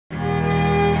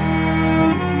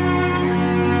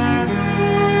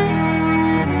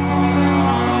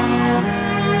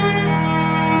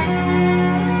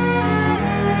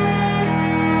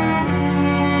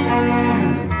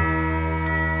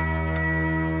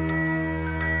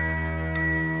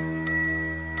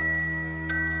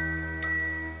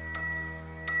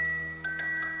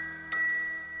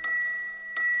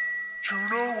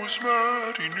Juno was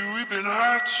mad, he knew he'd been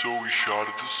had, so he shot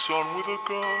at the sun with a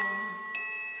gun.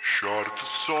 Shot at the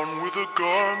sun with a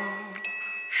gun.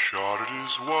 Shot at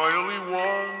his wily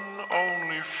one,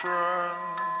 only friend.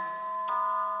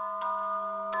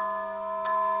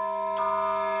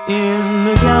 In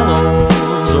the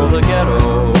gallows or the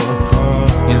ghetto,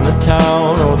 in the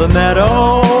town or the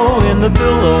meadow, in the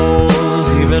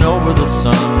billows, even over the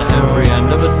sun, every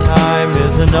end of a time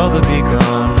is another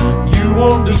begun. You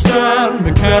understand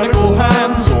mechanical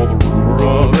hands, or the ruler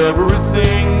of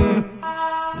everything.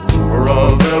 Ruler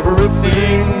of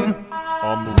everything.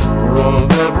 I'm the ruler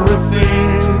of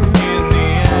everything in the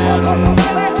end.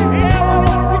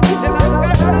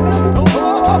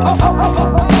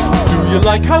 Do you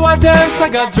like how I dance? I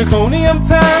got draconian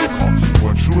pants.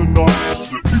 Consequential enough to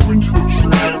slip you into a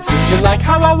trance. Do you like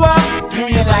how I walk? Do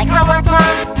you like how I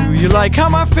talk? Do you like how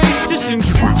my face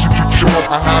disintegrates into chalk?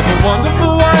 I have a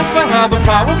wonderful wife, I have a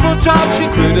powerful job. She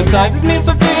criticizes me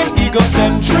for being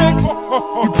egocentric.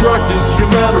 You practice your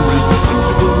mannerisms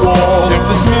into the wall. If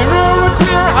this mirror were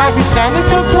clear, I'd be standing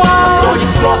so tall. I saw you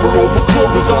slobber over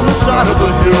clovers on the side of the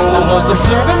hill. I was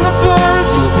observing the birds,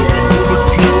 Circling with a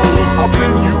kill. I've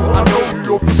been you, I know you,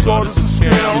 your facade is a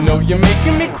scam. you know you're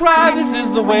making me cry, this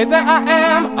is the way that I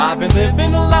am. I've been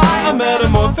living a lie, a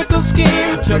metamorphical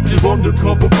scheme. Detective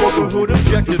undercover, brotherhood,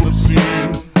 objective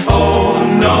obscene. Oh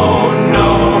no,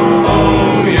 no,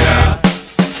 oh yeah.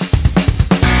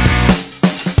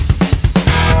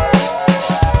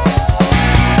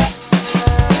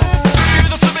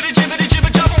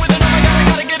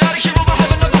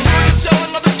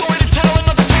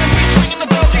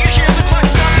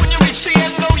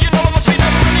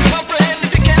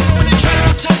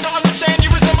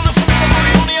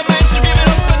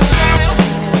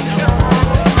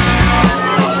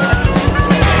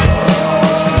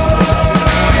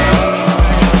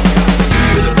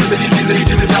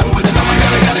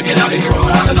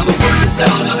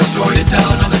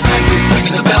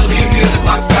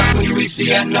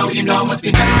 The end, no, you know, must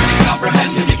be never really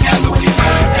comprehended. You can't, but when you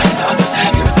try to pretend to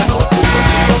understand, you resemble a fool.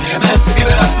 You're only a man, so give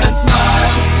it up and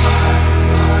smile.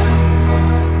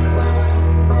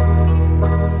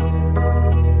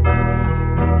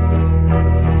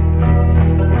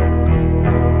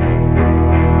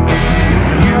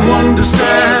 You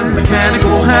understand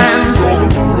mechanical hands, or the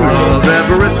ruler of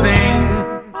everything.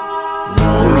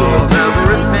 Ruler of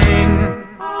everything.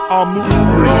 I'm the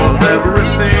ruler of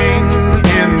everything.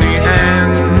 In the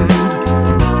end,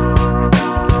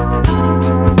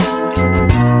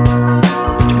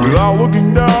 without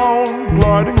looking down,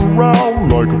 gliding around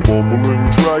like a bumbling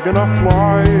dragon I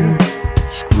fly,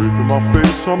 scraping my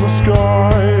face on the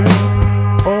sky.